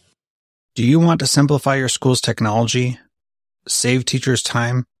 Do you want to simplify your school's technology, save teachers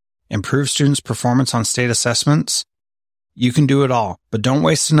time, improve students' performance on state assessments? You can do it all, but don't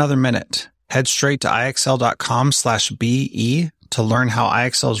waste another minute. Head straight to ixl.com/BE to learn how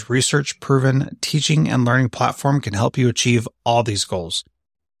IXL's research-proven teaching and learning platform can help you achieve all these goals.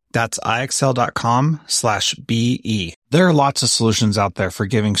 That's ixl.com/BE. There are lots of solutions out there for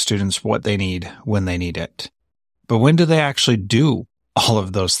giving students what they need when they need it. But when do they actually do all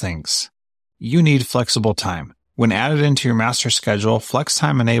of those things? You need flexible time. When added into your master schedule, Flex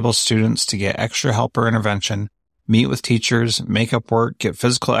Time enables students to get extra help or intervention, meet with teachers, make up work, get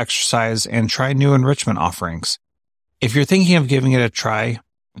physical exercise, and try new enrichment offerings. If you're thinking of giving it a try,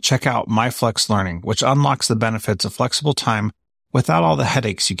 check out MyFlex Learning, which unlocks the benefits of flexible time without all the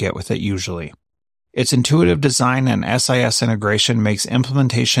headaches you get with it usually. Its intuitive design and SIS integration makes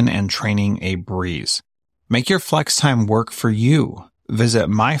implementation and training a breeze. Make your flex time work for you. Visit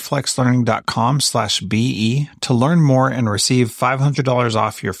myflexlearning.com/BE to learn more and receive $500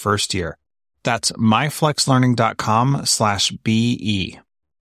 off your first year. That's myflexlearning.com/BE.